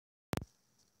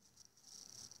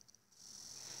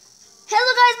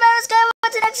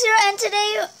And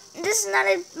today, this is not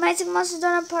a My Sick Monsters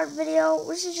Donut part video,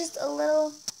 which is just a little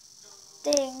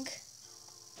thing.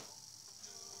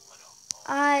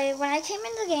 When I came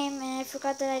in the game and I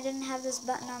forgot that I didn't have this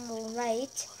button on the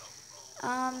right,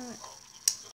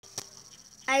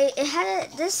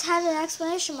 this had an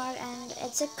exclamation mark and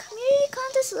it's a community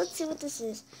contest. Let's see what this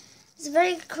is. It's a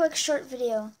very quick short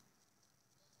video.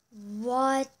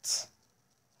 What?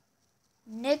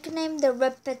 Nickname the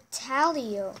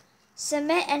Repetalio.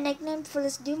 Submit a nickname for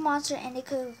this new monster and it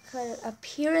could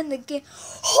appear in the game.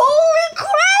 Holy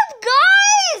crap,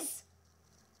 guys!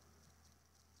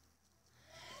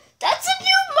 That's a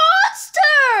new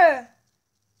monster!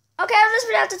 Okay, I'll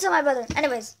just have to tell my brother.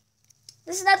 Anyways,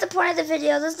 this is not the point of the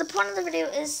video. The point of the video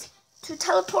is to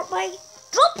teleport my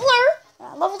Drumpler.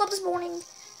 I leveled up this morning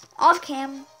off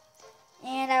cam,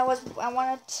 and I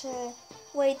wanted to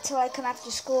wait till I come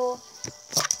after school,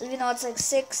 even though it's like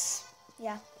 6.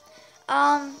 Yeah.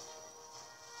 Oh,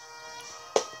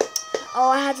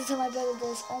 I had to tell my brother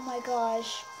this. Oh my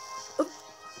gosh. A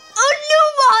new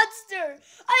monster!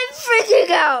 I'm freaking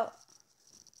out!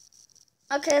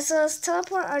 Okay, so let's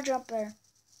teleport our Drumpler.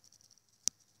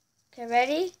 Okay,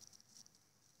 ready?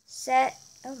 Set.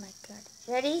 Oh my god.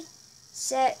 Ready?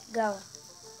 Set, go.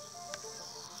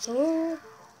 Ooh.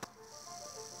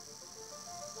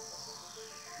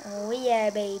 Oh yeah,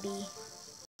 baby.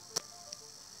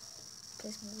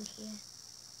 Let's move here.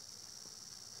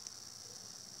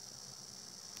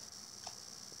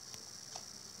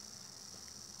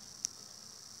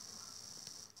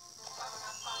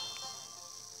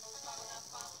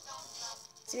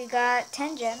 So we got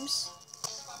 10 gems.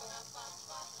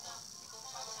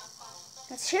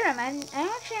 Let's hear him. I've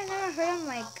never heard him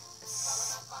like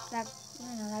that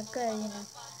good, you know.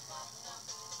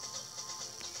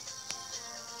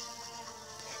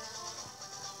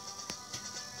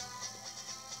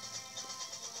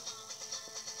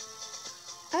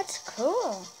 That's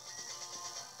cool.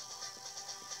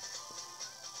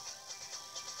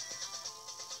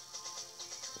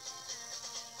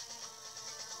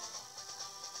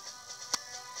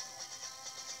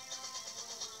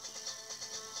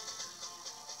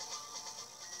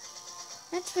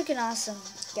 That's freaking awesome.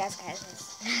 Yes, guys.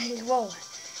 Whoa.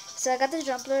 So I got the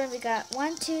Drumpler and we got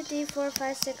 1, 2, 3, 4,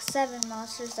 5, 6, 7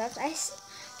 monsters left. I have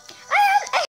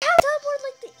teleported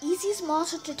like the easiest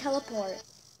monster to teleport,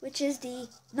 which is the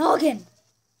Noggin.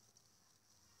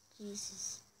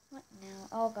 Jesus. What now?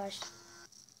 Oh gosh.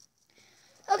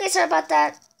 Okay, sorry about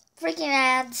that. Freaking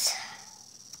ads.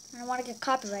 I don't want to get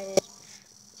copyrighted.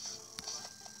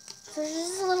 So this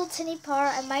is a little tinny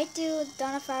part. I might do a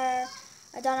Dawn of Fire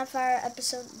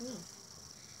episode.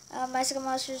 My Sick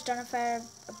Monsters Dawn of Fire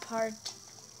part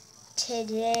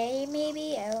today,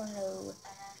 maybe? I don't know.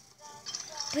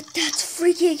 But that's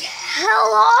freaking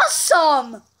hell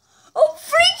awesome! Oh,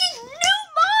 freaking new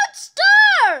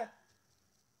monster!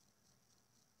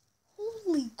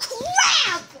 Holy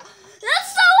crap!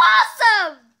 That's so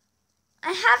awesome!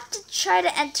 I have to try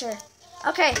to enter.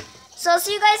 Okay, so I'll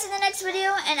see you guys in the next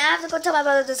video, and I have to go tell my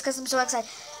brother this because I'm so excited.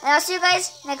 And I'll see you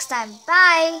guys next time.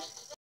 Bye!